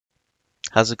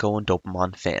How's it going,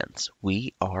 Dopemon fans?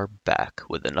 We are back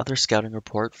with another scouting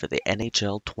report for the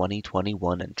NHL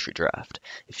 2021 Entry Draft.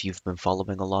 If you've been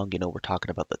following along, you know we're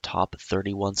talking about the top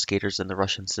 31 skaters in the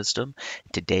Russian system.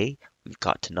 Today, we've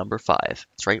got to number 5.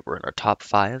 That's right, we're in our top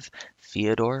 5.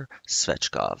 Fyodor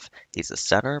Svechkov. He's a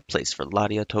center, plays for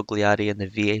Ladia Togliatti in the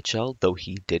VHL, though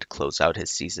he did close out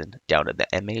his season down in the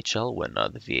MHL when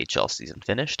the VHL season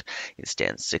finished. He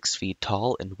stands 6 feet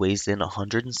tall and weighs in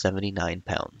 179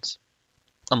 pounds.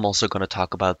 I'm also going to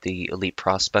talk about the Elite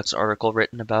Prospects article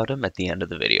written about him at the end of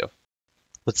the video.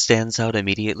 What stands out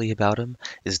immediately about him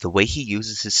is the way he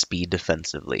uses his speed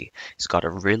defensively. He's got a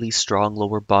really strong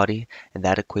lower body, and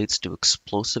that equates to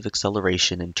explosive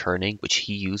acceleration and turning, which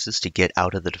he uses to get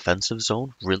out of the defensive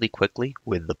zone really quickly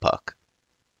with the puck.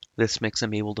 This makes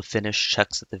him able to finish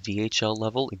checks at the VHL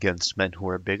level against men who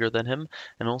are bigger than him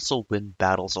and also win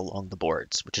battles along the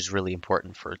boards, which is really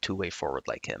important for a two-way forward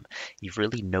like him. He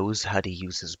really knows how to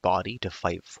use his body to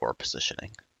fight for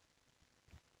positioning.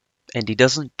 And he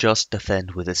doesn't just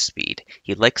defend with his speed.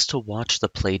 He likes to watch the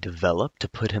play develop to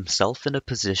put himself in a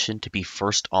position to be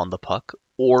first on the puck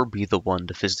or be the one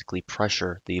to physically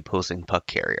pressure the opposing puck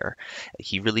carrier.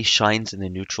 He really shines in the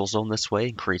neutral zone this way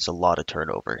and creates a lot of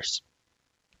turnovers.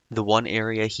 The one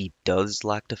area he does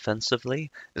lack defensively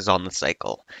is on the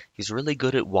cycle. He's really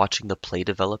good at watching the play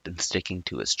develop and sticking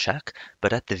to his check,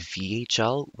 but at the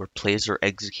VHL, where plays are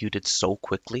executed so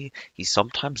quickly, he's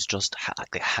sometimes just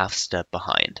like a half step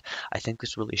behind. I think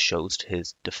this really shows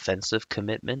his defensive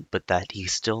commitment, but that he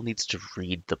still needs to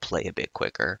read the play a bit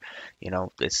quicker.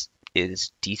 This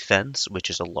is defense, which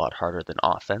is a lot harder than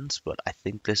offense, but I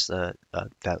think this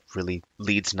that really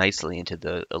leads nicely into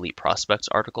the Elite Prospects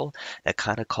article that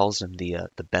kind of calls him the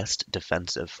best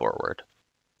defensive forward.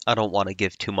 I don't want to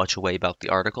give too much away about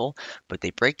the article, but they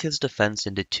break his defense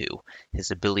into two.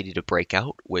 His ability to break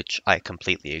out, which I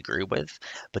completely agree with,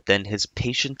 but then his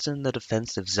patience in the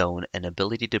defensive zone and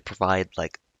ability to provide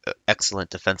excellent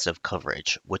defensive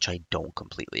coverage, which I don't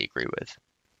completely agree with.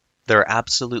 They're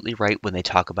absolutely right when they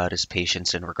talk about his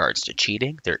patience in regards to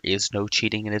cheating. There is no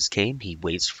cheating in his game. He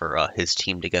waits for his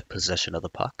team to get possession of the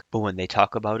puck. But when they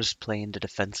talk about his play in the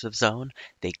defensive zone,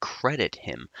 they credit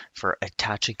him for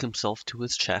attaching himself to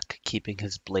his check, keeping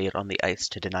his blade on the ice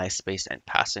to deny space and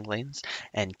passing lanes,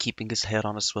 and keeping his head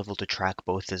on a swivel to track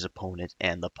both his opponent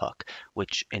and the puck,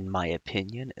 which, in my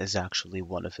opinion, is actually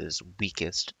one of his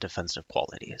weakest defensive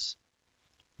qualities.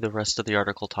 The rest of the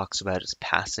article talks about his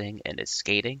passing and his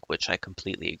skating, which I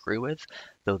completely agree with,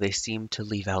 though they seem to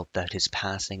leave out that his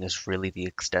passing is really the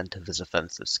extent of his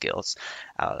offensive skills.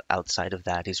 Outside of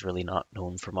that, he's really not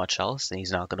known for much else, and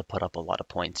he's not going to put up a lot of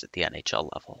points at the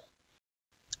NHL level.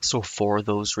 So for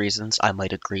those reasons, I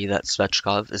might agree that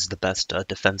Svechkov is the best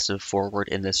defensive forward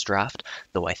in this draft,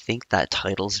 though I think that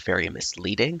title's very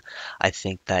misleading. I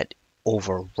think that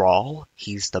overall,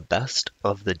 he's the best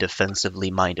of the defensively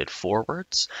minded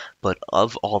forwards, but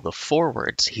of all the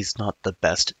forwards, he's not the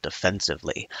best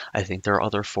defensively. I think there are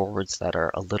other forwards that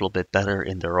are a little bit better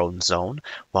in their own zone,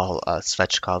 while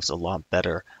Svechkov's a lot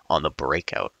better on the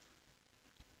breakout.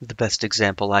 The best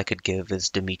example I could give is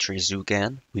Dmitry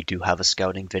Zugan. We do have a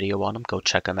scouting video on him, go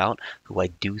check him out, who I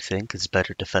do think is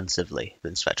better defensively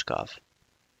than Svechkov.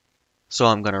 So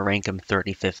I'm going to rank him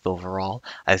 35th overall.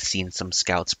 I've seen some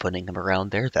scouts putting him around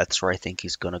there. That's where I think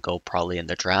he's going to go probably in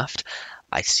the draft.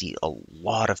 I see a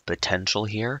lot of potential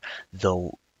here,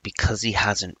 though because he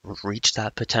hasn't reached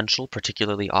that potential,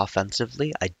 particularly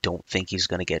offensively, I don't think he's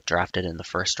going to get drafted in the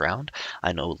first round.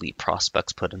 I know Elite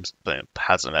Prospects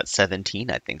has him at 17.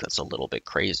 I think that's a little bit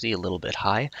crazy, a little bit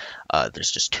high.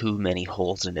 There's just too many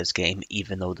holes in his game,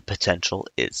 even though the potential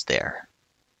is there.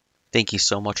 Thank you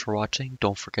so much for watching.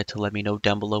 Don't forget to let me know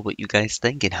down below what you guys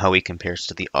think and how he compares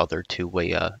to the other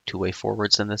two-way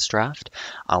forwards in this draft.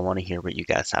 I want to hear what you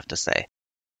guys have to say.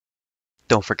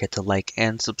 Don't forget to like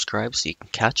and subscribe so you can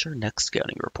catch our next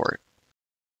scouting report.